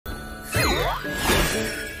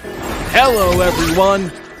Hello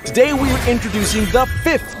everyone! Today we are introducing the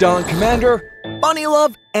 5th Dawn Commander, Bunny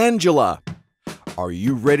Love Angela. Are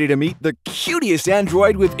you ready to meet the cutest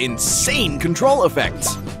android with insane control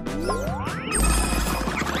effects?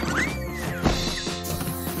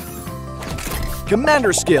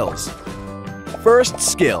 Commander skills. First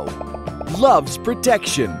skill, Love's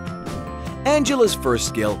Protection. Angela's first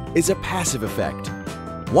skill is a passive effect.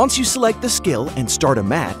 Once you select the skill and start a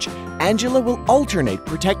match, Angela will alternate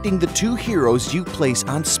protecting the 2 heroes you place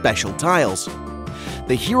on special tiles.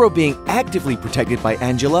 The hero being actively protected by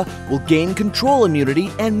Angela will gain control immunity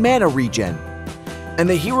and mana regen. And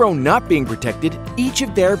the hero not being protected, each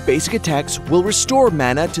of their basic attacks will restore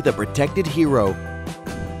mana to the protected hero.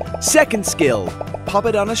 Second skill,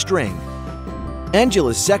 Puppet on a String.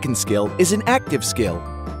 Angela's second skill is an active skill.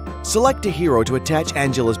 Select a hero to attach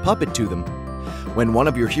Angela's puppet to them. When one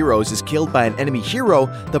of your heroes is killed by an enemy hero,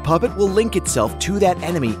 the puppet will link itself to that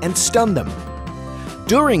enemy and stun them.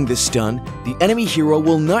 During this stun, the enemy hero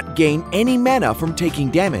will not gain any mana from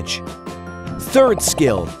taking damage. Third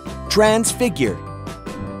skill, Transfigure.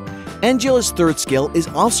 Angela's third skill is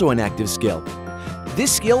also an active skill.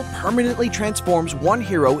 This skill permanently transforms one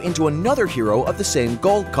hero into another hero of the same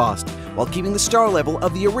gold cost, while keeping the star level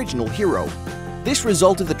of the original hero. This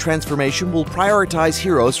result of the transformation will prioritize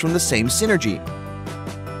heroes from the same synergy.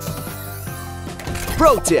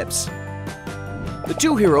 Pro tips! The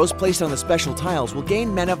 2 heroes placed on the special tiles will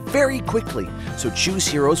gain mana very quickly, so choose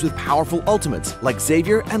heroes with powerful ultimates like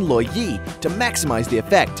Xavier and Loi Yi to maximize the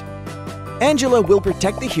effect. Angela will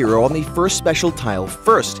protect the hero on the first special tile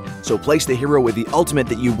first, so place the hero with the ultimate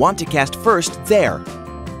that you want to cast first there.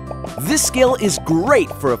 This skill is great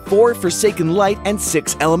for a 4 Forsaken Light and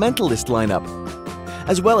 6 Elementalist lineup,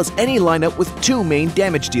 as well as any lineup with 2 main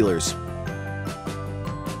damage dealers.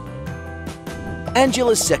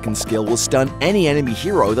 Angela's second skill will stun any enemy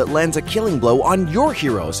hero that lands a killing blow on your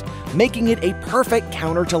heroes, making it a perfect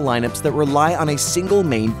counter to lineups that rely on a single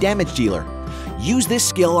main damage dealer. Use this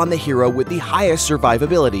skill on the hero with the highest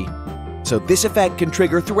survivability, so this effect can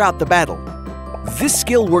trigger throughout the battle. This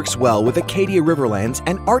skill works well with Acadia Riverlands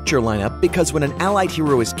and Archer lineup because when an allied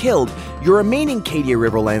hero is killed, your remaining Acadia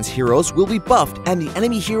Riverlands heroes will be buffed and the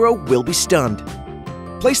enemy hero will be stunned.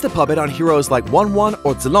 Place the puppet on heroes like Wanwan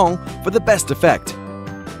or Zilong for the best effect.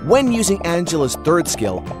 When using Angela's third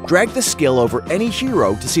skill, drag the skill over any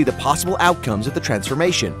hero to see the possible outcomes of the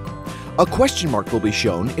transformation. A question mark will be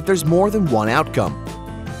shown if there's more than one outcome.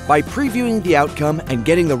 By previewing the outcome and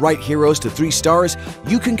getting the right heroes to 3 stars,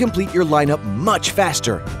 you can complete your lineup much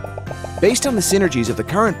faster. Based on the synergies of the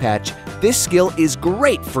current patch, this skill is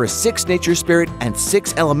great for a 6 Nature Spirit and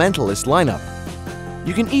 6 Elementalist lineup.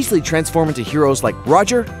 You can easily transform into heroes like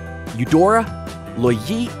Roger, Eudora, Loi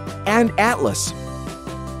Yi, and Atlas.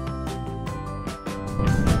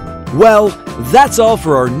 Well, that's all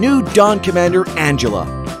for our new Dawn Commander, Angela.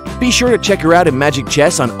 Be sure to check her out in Magic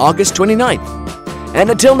Chess on August 29th. And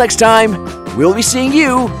until next time, we'll be seeing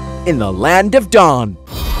you in the Land of Dawn.